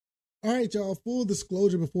All right, y'all. Full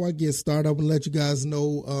disclosure before I get started, I want to let you guys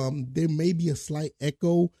know there may be a slight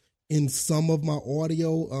echo in some of my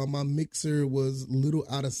audio. My mixer was a little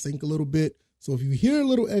out of sync a little bit. So if you hear a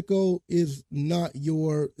little echo, it's not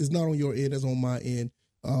on your end, it's on my end.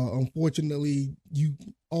 Unfortunately,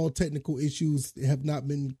 all technical issues have not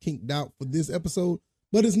been kinked out for this episode,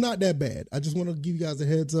 but it's not that bad. I just want to give you guys a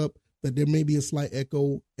heads up that there may be a slight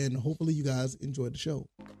echo, and hopefully you guys enjoy the show.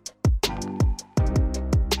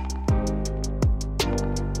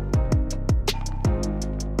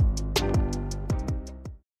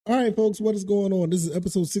 All right, folks, what is going on? This is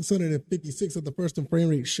episode 656 of the First and Frame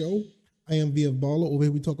Rate Show. I am VF Baller. Over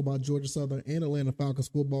here, we talk about Georgia Southern and Atlanta Falcons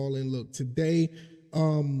football. And look, today,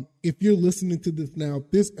 if you're listening to this now,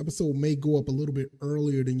 this episode may go up a little bit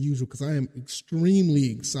earlier than usual because I am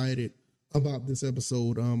extremely excited about this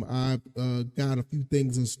episode. I've got a few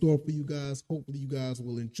things in store for you guys. Hopefully, you guys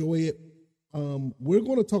will enjoy it. We're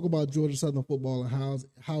going to talk about Georgia Southern football and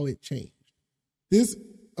how it changed. This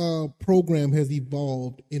program has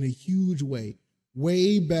evolved in a huge way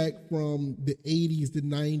back from the 80s, the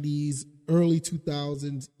 90s, early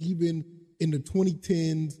 2000s, even in the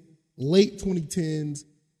 2010s, late 2010s.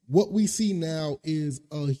 What we see now is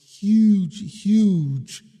a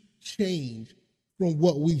huge change from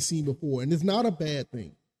what we've seen before. And it's not a bad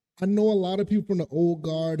thing. I know a lot of people from the old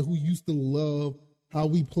guard who used to love how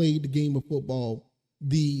we played the game of football,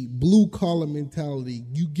 the blue collar mentality.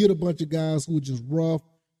 You get a bunch of guys who are just rough,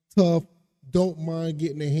 tough, don't mind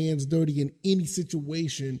getting their hands dirty in any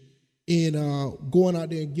situation and going out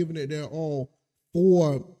there and giving it their all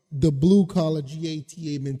for the blue collar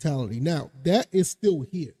GATA mentality. Now, that is still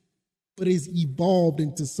here, but it's evolved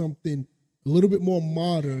into something a little bit more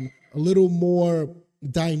modern, a little more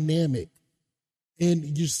dynamic.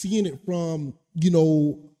 And you're seeing it from,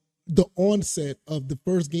 the onset of the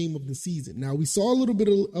first game of the season. Now, we saw a little bit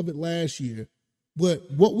of it last year, but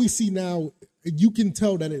what we see now, you can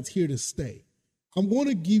tell that it's here to stay. I'm going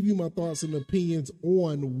to give you my thoughts and opinions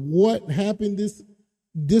on what happened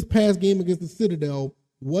this past game against the Citadel,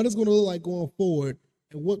 what it's going to look like going forward,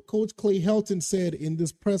 and what Coach Clay Helton said in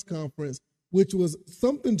this press conference, which was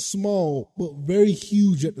something small but very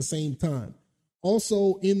huge at the same time.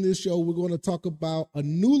 Also, in this show, we're going to talk about a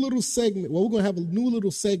new little segment. Well, we're going to have a new little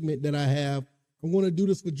segment that I have. I'm going to do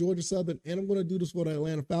this for Georgia Southern, and I'm going to do this for the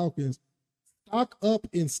Atlanta Falcons. Stock up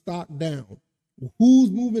and stock down. Who's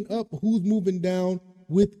moving up, who's moving down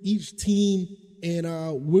with each team, and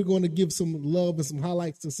we're going to give some love and some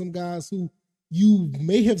highlights to some guys who you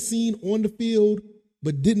may have seen on the field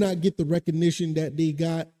but did not get the recognition that they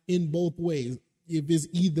got in both ways, if it's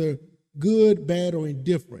either good, bad, or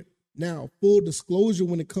indifferent. Now, full disclosure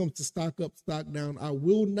when it comes to stock up, stock down, I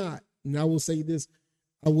will not, and I will say this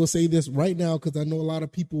right now because I know a lot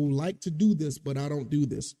of people like to do this, but I don't do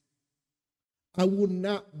this. I will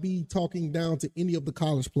not be talking down to any of the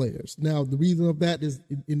college players. Now, the reason of that is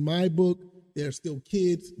in my book, they're still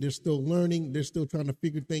kids. They're still learning. They're still trying to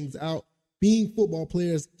figure things out. Being football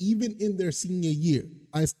players, even in their senior year,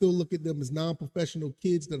 I still look at them as non-professional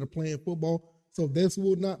kids that are playing football. So this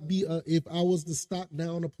will not be, if I was to stock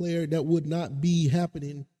down a player, that would not be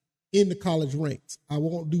happening in the college ranks. I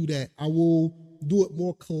won't do that. I will do it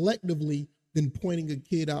more collectively than pointing a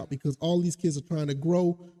kid out because all these kids are trying to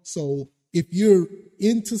grow. So if you're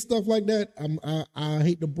into stuff like that, I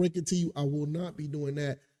hate to break it to you, I will not be doing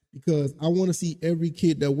that because I want to see every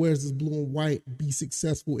kid that wears this blue and white be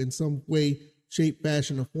successful in some way, shape,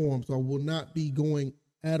 fashion, or form. So I will not be going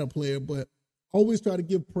at a player, but always try to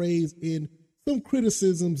give praise in some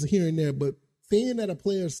criticisms here and there. But saying that a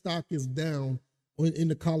player's stock is down in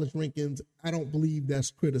the college rankings, I don't believe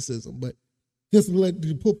that's criticism. But just to let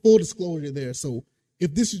you put full disclosure there. So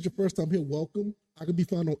if this is your first time here, welcome. I can be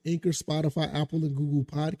found on Anchor, Spotify, Apple, and Google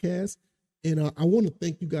Podcasts. And I want to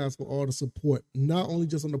thank you guys for all the support, not only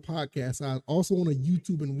just on the podcast side, also on the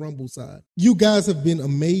YouTube and Rumble side. You guys have been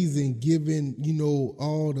amazing, giving,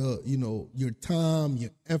 all the, your time,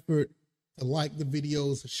 your effort to like the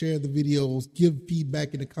videos, share the videos, give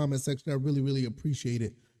feedback in the comment section. I really, really appreciate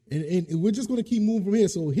it. And we're just going to keep moving from here.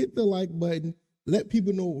 So hit the like button, let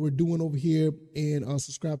people know what we're doing over here, and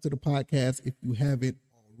subscribe to the podcast if you haven't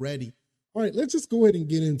already. All right, let's just go ahead and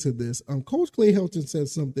get into this. Coach Clay Helton said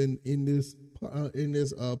something in this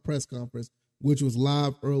press conference, which was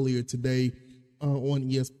live earlier today on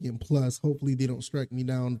ESPN Plus. Hopefully, they don't strike me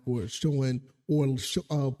down for showing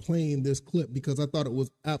or playing this clip because I thought it was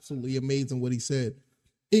absolutely amazing what he said.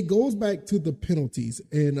 It goes back to the penalties,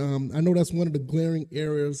 and I know that's one of the glaring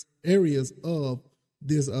areas of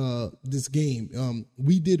this game.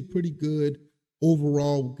 We did pretty good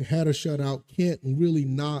overall. Had a shutout. Can't really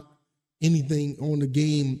knock anything on the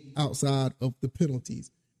game outside of the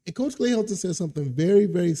penalties. And Coach Clay Helton said something very,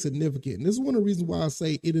 very significant. And this is one of the reasons why I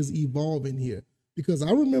say it is evolving here. Because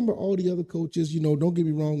I remember all the other coaches, don't get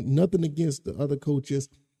me wrong, nothing against the other coaches,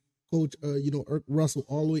 Coach, Irk Russell,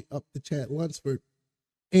 all the way up to Chad Lunsford.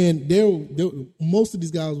 And most of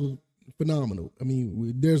these guys were phenomenal. I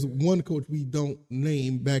mean, there's one coach we don't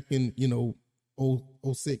name back in,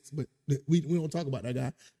 06, but we don't talk about that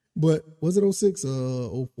guy. But was it 06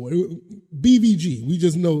 or 04? BVG. We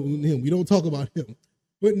just know him. We don't talk about him.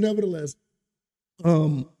 But nevertheless,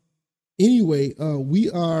 anyway, we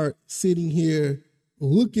are sitting here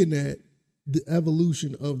looking at the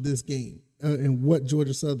evolution of this game and what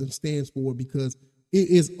Georgia Southern stands for, because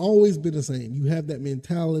it has always been the same. You have that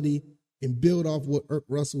mentality and build off what Irk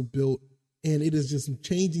Russell built, and it is just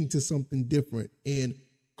changing to something different. And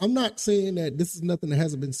I'm not saying that this is nothing that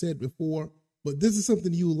hasn't been said before, but this is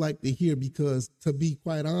something you would like to hear, because to be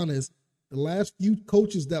quite honest, the last few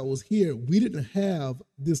coaches that was here, we didn't have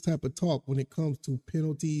this type of talk when it comes to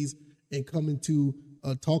penalties and coming to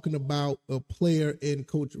talking about player and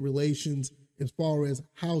coach relations as far as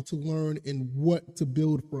how to learn and what to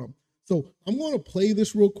build from. So I'm going to play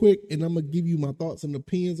this real quick, and I'm going to give you my thoughts and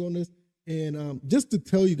opinions on this. And just to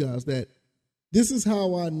tell you guys that this is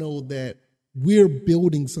how I know that we're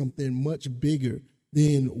building something much bigger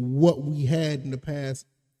than what we had in the past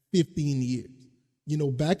 15 years.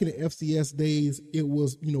 Back in the FCS days, it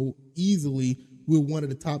was, easily we're one of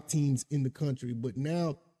the top teams in the country. But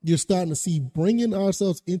now you're starting to see bringing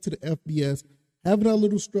ourselves into the FBS, having our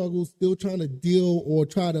little struggles, still trying to deal or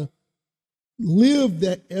try to live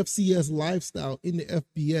that FCS lifestyle in the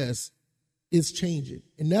FBS is changing.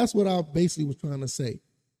 And that's what I basically was trying to say.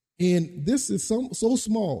 And this is so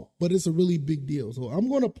small, but it's a really big deal. So I'm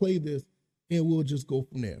going to play this, and we'll just go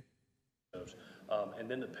from there. And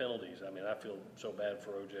then the penalties. I mean, I feel so bad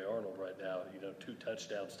for O.J. Arnold right now. 2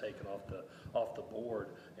 touchdowns taken off the board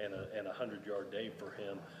and a 100-yard day for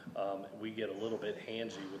him. We get a little bit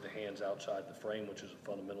handsy with the hands outside the frame, which is a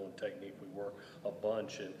fundamental in technique. We work a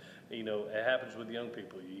bunch, and it happens with young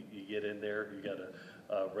people. You get in there, you got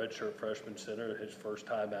a redshirt freshman center, his first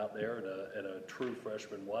time out there, and a true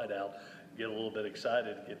freshman wideout. Get a little bit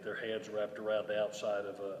excited, get their hands wrapped around the outside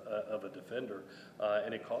of a defender,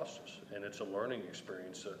 and it costs us. And it's a learning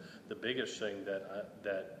experience. The biggest thing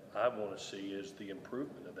that I want to see is the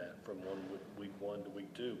improvement of that from week 1 to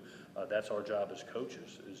week 2. That's our job as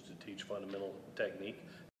coaches, is to teach fundamental technique.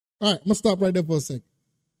 All right, I'm gonna stop right there for a second.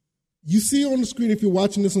 You see on the screen, if you're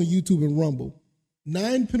watching this on YouTube and Rumble,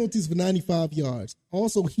 9 penalties for 95 yards.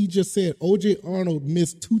 Also, he just said O.J. Arnold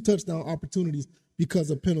missed 2 touchdown opportunities because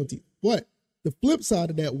of penalty. But the flip side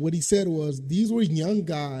of that, what he said was these were young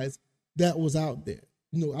guys that was out there.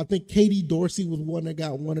 I think Katie Dorsey was one that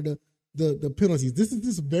got one of the penalties. This is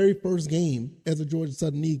his very first game as a Georgia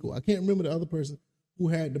Southern Eagle. I can't remember the other person who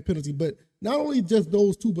had the penalty, but not only just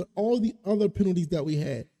those 2, but all the other penalties that we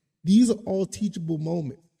had. These are all teachable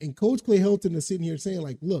moments. And Coach Clay Helton is sitting here saying,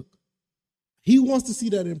 like, look, he wants to see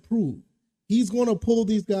that improve. He's going to pull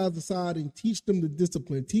these guys aside and teach them the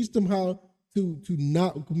discipline, teach them how to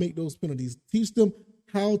not make those penalties, teach them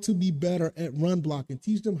how to be better at run blocking,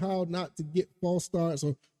 teach them how not to get false starts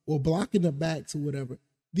or blocking the backs or whatever.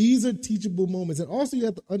 These are teachable moments. And also you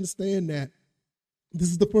have to understand that this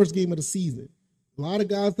is the first game of the season. A lot of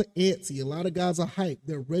guys are antsy. A lot of guys are hyped.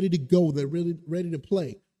 They're ready to go. They're really ready to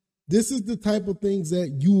play. This is the type of things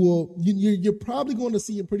that you're probably going to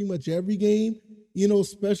see in pretty much every game,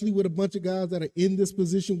 especially with a bunch of guys that are in this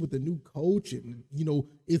position with a new coach. And,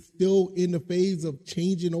 it's still in the phase of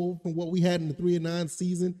changing over from what we had in the 3-9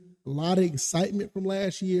 season. A lot of excitement from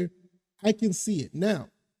last year. I can see it. Now,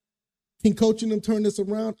 can coaching them turn this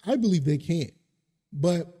around? I believe they can.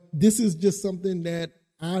 But this is just something that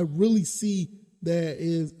I really see that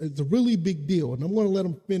it's a really big deal. And I'm going to let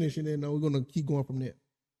them finish, and then we're going to keep going from there.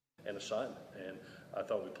 And assignment. And I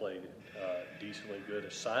thought we played decently good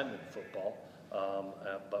assignment football.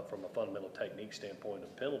 But from a fundamental technique standpoint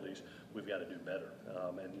of penalties, we've got to do better.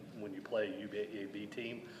 And when you play a UAB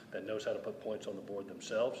team that knows how to put points on the board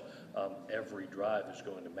themselves, every drive is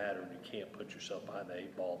going to matter, and you can't put yourself behind the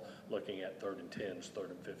 8 ball looking at 3rd and 10s,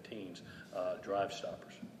 3rd and 15s, drive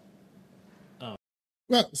stoppers.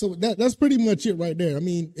 Right, so that's pretty much it right there. I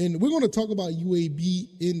mean, and we're going to talk about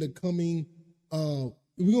UAB in the coming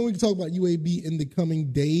we're going to talk about UAB in the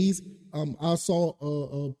coming days. I saw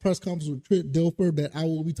a press conference with Trent Dilfer that I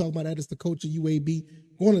will be talking about that as the coach of UAB.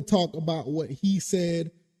 Going to talk about what he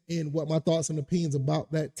said and what my thoughts and opinions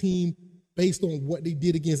about that team based on what they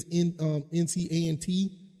did against NC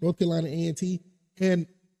A&T, North Carolina A&T. And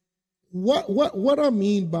what I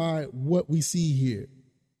mean by what we see here,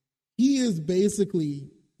 he is basically,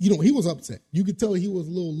 he was upset. You could tell he was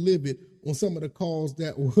a little livid on some of the calls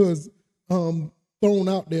that was thrown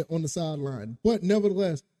out there on the sideline. But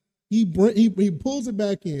nevertheless, he pulls it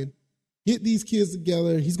back in, get these kids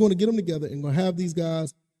together. He's going to get them together and going to have these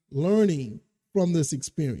guys learning from this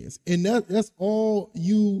experience. And that's all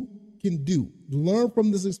you can do. Learn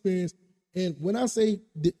from this experience. And when I say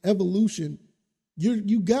the evolution,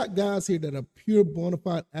 you got guys here that are pure bona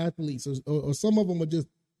fide athletes, or some of them are just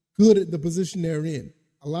good at the position they're in.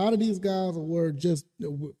 A lot of these guys were just,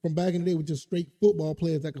 from back in the day, were just straight football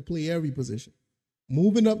players that could play every position.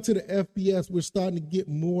 Moving up to the FBS, we're starting to get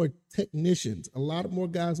more technicians, a lot of more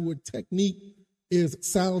guys where technique is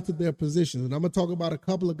silent to their positions. And I'm going to talk about a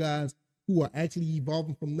couple of guys who are actually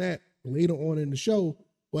evolving from that later on in the show.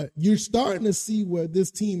 But you're starting to see where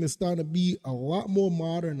this team is starting to be a lot more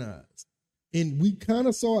modernized. And we kind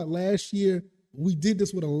of saw it last year. We did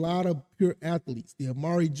this with a lot of pure athletes, the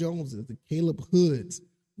Amari Joneses, the Caleb Hoods.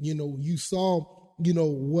 You saw,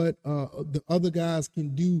 what the other guys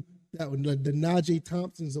can do, that the Najee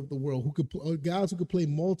Thompsons of the world, guys who could play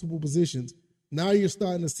multiple positions. Now you're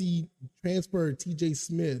starting to see transfer TJ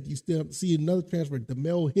Smith. You still see another transfer,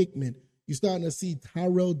 Demel Hickman. You're starting to see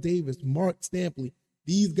Tyrell Davis, Mark Stampley.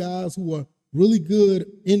 These guys who are really good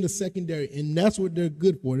in the secondary, and that's what they're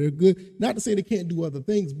good for. They're good, not to say they can't do other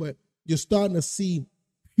things, but you're starting to see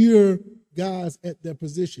pure guys at their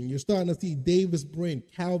position. You're starting to see Davis Brin,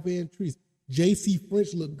 Cal Van Treese, J.C.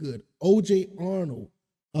 French look good, O.J. Arnold,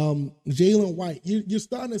 Jalen White. You're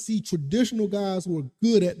starting to see traditional guys who are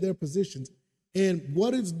good at their positions. And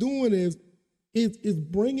what it's doing is it's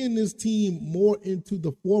bringing this team more into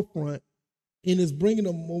the forefront, and it's bringing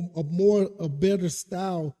a better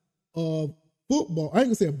style of football. I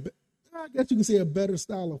guess you can say a better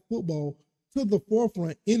style of football to the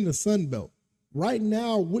forefront in the Sun Belt. Right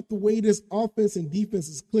now, with the way this offense and defense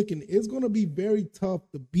is clicking, it's going to be very tough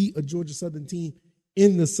to beat a Georgia Southern team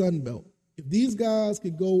in the Sun Belt. If these guys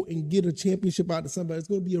could go and get a championship out of the Sun Belt, it's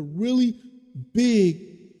going to be a really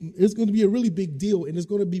big deal, and it's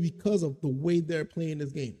going to be because of the way they're playing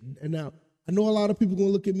this game. And now, I know a lot of people are going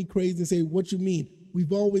to look at me crazy and say, what you mean?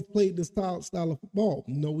 We've always played this style of football.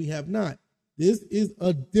 No, we have not. This is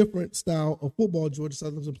a different style of football Georgia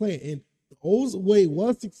Southern's are playing. And the old way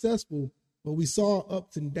was successful, but we saw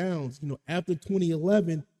ups and downs. After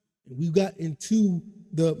 2011, we got into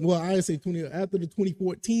after the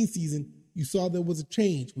 2014 season, you saw there was a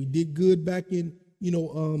change. We did good back in,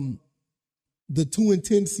 the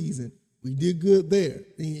 2-10 season. We did good there.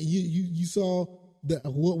 And you saw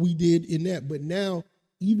what we did in that. But now,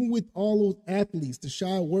 even with all those athletes, the Shy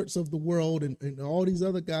Werts of the world and all these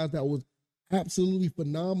other guys that was absolutely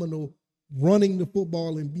phenomenal running the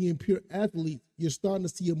football and being pure athletes, you're starting to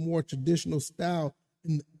see a more traditional style,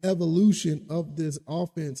 and the evolution of this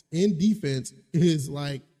offense and defense is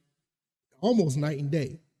like almost night and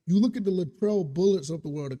day. You look at the Latrell Bullets of the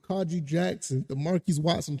world, the Kadri Jackson, the Marquise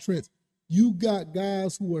Watson Trents. You got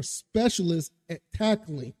guys who are specialists at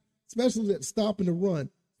tackling, specialists at stopping the run,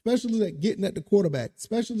 specialists at getting at the quarterback,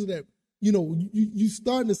 specialists at, you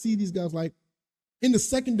starting to see these guys like in the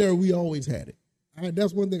secondary. We always had it.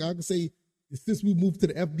 That's one thing I can say. Since we moved to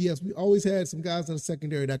the FBS, we always had some guys in the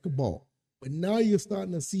secondary that could ball. But now you're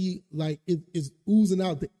starting to see like it's oozing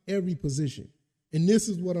out to every position. And this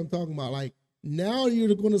is what I'm talking about. Like now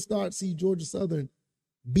you're going to start to see Georgia Southern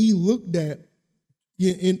be looked at.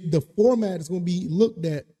 In the format is going to be looked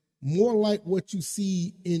at more like what you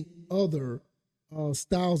see in other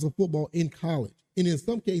styles of football in college. And in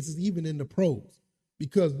some cases, even in the pros.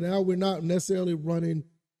 Because now we're not necessarily running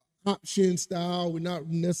option style. We're not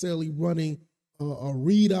necessarily running a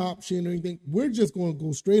read option or anything. We're just going to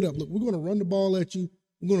go straight up. Look, we're going to run the ball at you.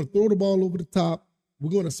 We're going to throw the ball over the top.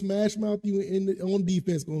 We're going to smash mouth you on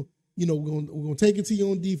defense. We're going to take it to you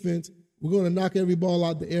on defense. We're going to knock every ball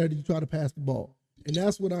out the air that you try to pass the ball. And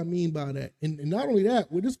that's what I mean by that. And not only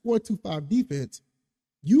that, with this 4-2-5 defense,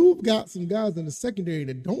 you've got some guys in the secondary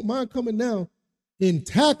that don't mind coming down and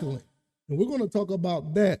tackling. And we're going to talk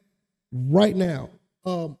about that right now.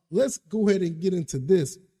 Let's go ahead and get into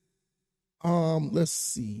this. Let's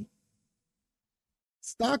see.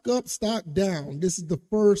 Stock up, stock down. This is the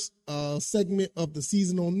first segment of the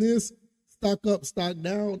season on this. Stock up, stock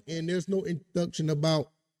down. And there's no introduction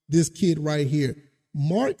about this kid right here.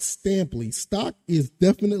 Mark Stampley. Stock is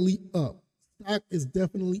definitely up. Stock is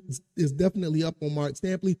definitely up on Mark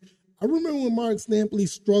Stampley. I remember when Mark Stampley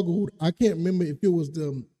struggled. I can't remember if it was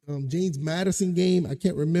the James Madison game. I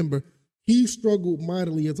can't remember. He struggled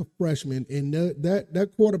mightily as a freshman, and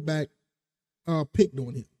that quarterback picked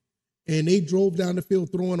on him. And they drove down the field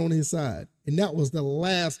throwing on his side. And that was the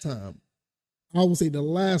last time I would say the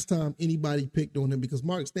last time anybody picked on him, because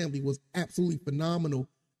Mark Stampley was absolutely phenomenal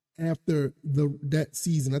after that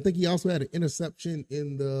season. I think he also had an interception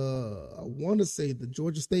in the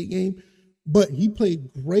Georgia State game, but he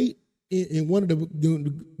played great in one of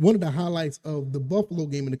the highlights of the Buffalo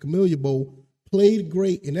game in the Camellia Bowl. Played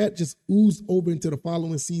great, and that just oozed over into the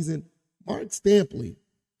following season. Mark Stampley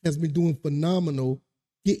has been doing phenomenal,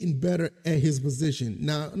 getting better at his position.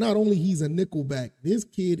 Now, not only he's a nickelback, this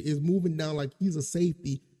kid is moving down like he's a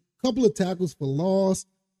safety. Couple of tackles for loss,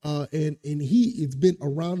 and he has been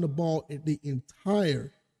around the ball the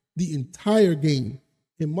entire game.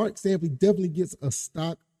 And Mark Stampley definitely gets a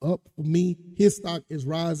stock up for me. His stock is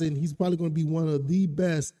rising. He's probably going to be one of the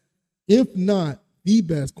best, if not the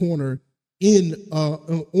best corner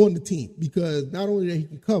on the team, because not only that he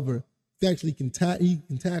can cover, he actually can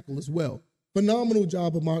tackle as well. Phenomenal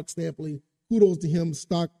job of Mark Stampley. Kudos to him.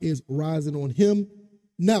 Stock is rising on him.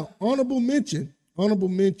 Now, honorable mention,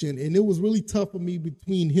 and it was really tough for me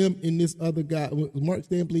between him and this other guy, Mark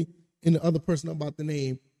Stampley, and the other person I'm about to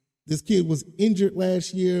name. This kid was injured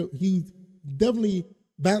last year. He definitely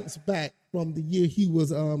bounced back from the year he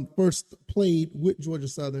was first played with Georgia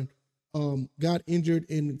Southern. Got injured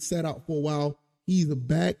and sat out for a while. He's a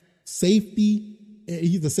back safety.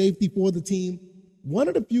 He's a safety for the team. One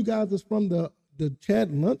of the few guys that's from the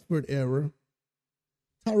Chad Lunsford era,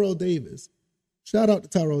 Tyrell Davis. Shout out to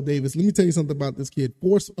Tyrell Davis. Let me tell you something about this kid.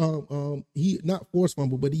 He not forced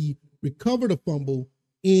fumble, but he recovered a fumble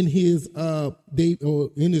in his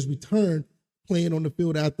return playing on the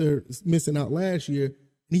field after missing out last year.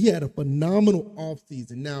 And he had a phenomenal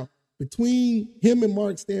offseason. Now, between him and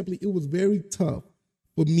Mark Stampley, it was very tough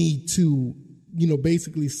for me to,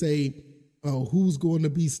 basically say who's going to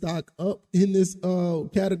be stock up in this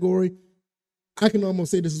category. I can almost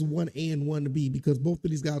say this is 1A and 1B because both of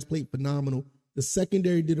these guys played phenomenal. The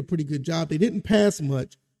secondary did a pretty good job. They didn't pass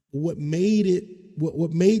much, but what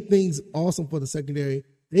made things awesome for the secondary,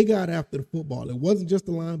 they got after the football. It wasn't just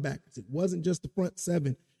the linebackers. It wasn't just the front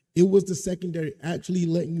seven. It was the secondary actually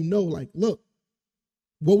letting you know, like, look,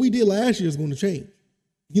 what we did last year is going to change.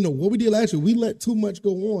 What we did last year, we let too much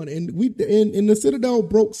go on, and the Citadel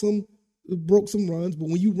broke some runs. But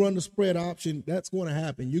when you run the spread option, that's going to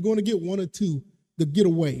happen. You're going to get one or two to get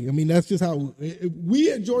away. I mean, that's just how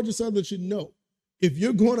we at Georgia Southern should know. If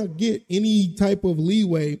you're going to get any type of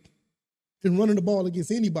leeway in running the ball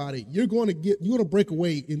against anybody, you're going to break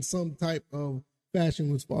away in some type of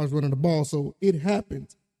fashion as far as running the ball. So it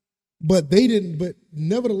happens. But they didn't. But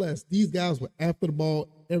nevertheless, these guys were after the ball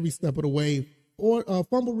every step of the way. Or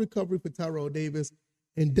fumble recovery for Tyrell Davis,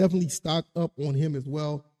 and definitely stock up on him as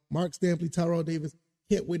well. Mark Stampley, Tyrell Davis,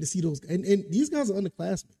 can't wait to see those. And these guys are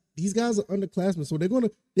underclassmen. So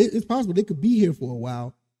it's possible they could be here for a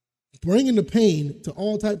while, bringing the pain to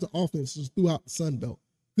all types of offenses throughout the Sun Belt.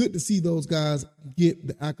 Good to see those guys get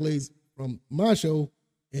the accolades from my show,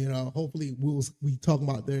 and hopefully we'll be talking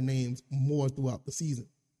about their names more throughout the season.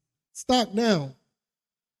 Stock down.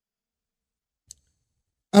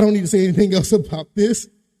 I don't need to say anything else about this.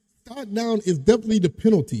 Stock down is definitely the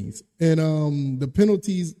penalties, and the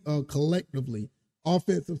penalties collectively,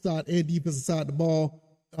 offensive side and defensive side of the ball.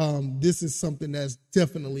 This is something that's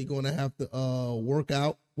definitely going to have to work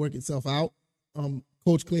itself out.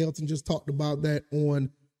 Coach Clay Helton just talked about that on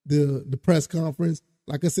the press conference.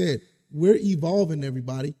 Like I said, we're evolving,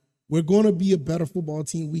 everybody. We're going to be a better football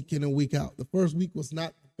team week in and week out. The first week was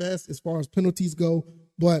not the best as far as penalties go,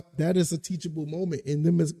 but that is a teachable moment.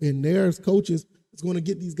 And their as coaches is going to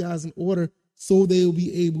get these guys in order so they'll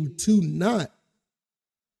be able to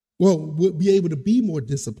will be able to be more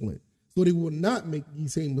disciplined, so they will not make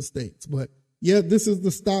these same mistakes. But yeah, this is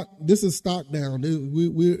the stock. This is stock down.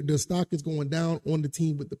 The stock is going down on the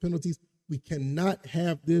team with the penalties. We cannot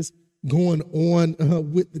have this going on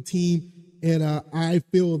with the team. And I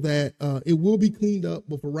feel that it will be cleaned up.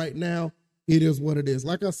 But for right now, it is what it is.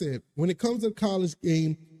 Like I said, when it comes to the college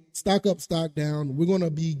game, stock up, stock down. We're going to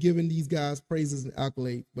be giving these guys praises and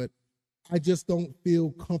accolades. But I just don't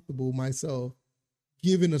feel comfortable myself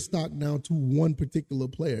giving a stock down to one particular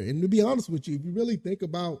player. And to be honest with you, if you really think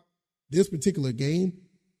about this particular game,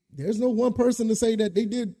 there's no one person to say that they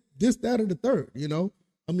did this, that, or the third,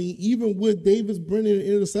 I mean, even with Davis bringing an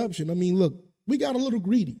interception, I mean, look, we got a little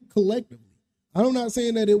greedy collectively. I'm not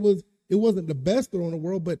saying that it wasn't the best throw in the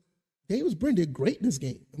world, but Davis Brin did great in this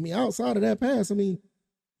game. I mean, outside of that pass, I mean,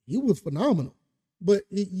 he was phenomenal. But,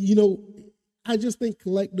 I just think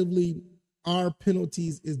collectively our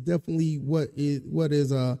penalties is definitely what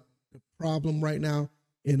is a problem right now,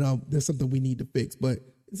 and there's something we need to fix. But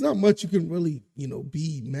it's not much you can really,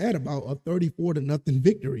 be mad about a 34-0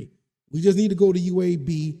 victory. We just need to go to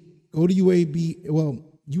UAB go to UAB. Well,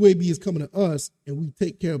 UAB is coming to us, and we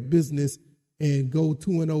take care of business and go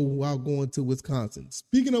 2-0 while going to Wisconsin.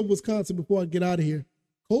 Speaking of Wisconsin, before I get out of here,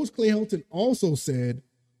 Coach Clay Helton also said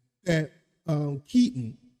that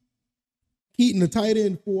Keaton, the tight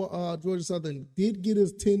end for Georgia Southern, did get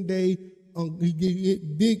his 10-day.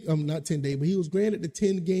 Not 10 day, but he was granted the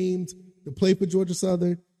 10 games to play for Georgia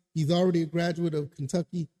Southern. He's already a graduate of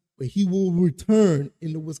Kentucky, but he will return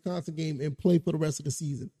in the Wisconsin game and play for the rest of the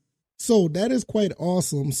season. So that is quite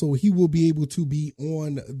awesome. So he will be able to be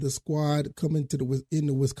on the squad coming to in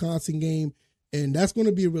the Wisconsin game, and that's going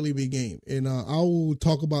to be a really big game. And I will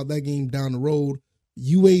talk about that game down the road.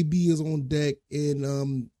 UAB is on deck,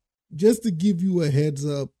 and just to give you a heads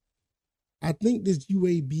up, I think this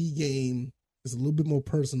UAB game is a little bit more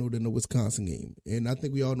personal than the Wisconsin game. And I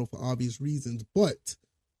think we all know for obvious reasons, but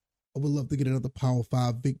I would love to get another Power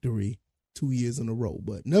 5 victory 2 years in a row.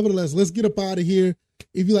 But nevertheless, let's get up out of here.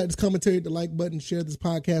 If you like this commentary, hit the like button, share this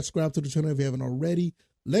podcast, subscribe to the channel if you haven't already.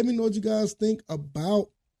 Let me know what you guys think about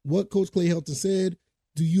what Coach Clay Helton said.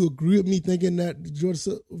 Do you agree with me thinking that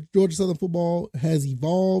Georgia Southern football has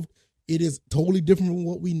evolved? It is totally different from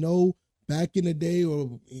what we know back in the day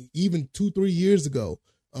or even 2-3 years ago.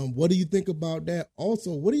 What do you think about that?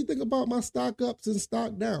 Also, what do you think about my stock ups and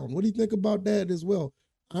stock down? What do you think about that as well?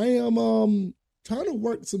 I am trying to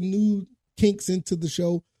work some new kinks into the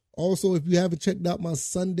show. Also, if you haven't checked out my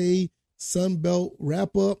Sunday Sunbelt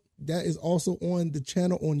wrap up, that is also on the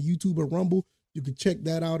channel on YouTube or Rumble. You can check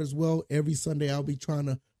that out as well. Every Sunday, I'll be trying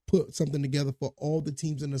to put something together for all the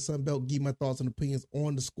teams in the Sunbelt, give my thoughts and opinions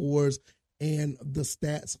on the scores and the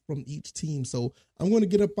stats from each team. So I'm going to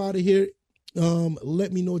get up out of here.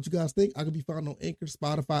 Let me know what you guys think. I can be found on Anchor,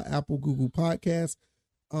 Spotify, Apple, Google Podcasts.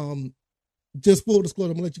 Just full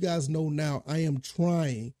disclosure, I'm going to let you guys know now, I am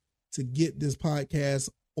trying to get this podcast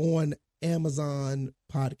on Amazon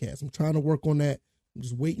Podcast. I'm trying to work on that. I'm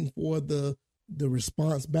just waiting for the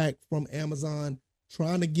response back from Amazon,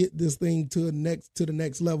 trying to get this thing to the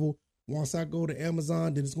next level. Once I go to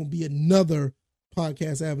Amazon, then it's going to be another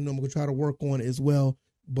podcast avenue I'm going to try to work on as well.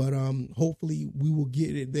 But hopefully we will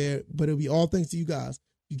get it there. But it'll be all thanks to you guys.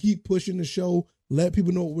 You keep pushing the show. Let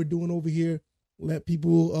people know what we're doing over here. Let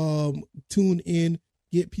people tune in.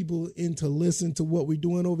 Get people in to listen to what we're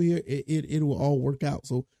doing over here. It will all work out.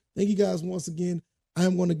 So thank you guys once again.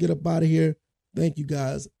 I'm going to get up out of here. Thank you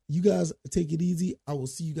guys. You guys take it easy. I will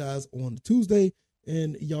see you guys on Tuesday,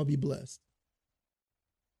 and y'all be blessed.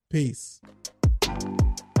 Peace.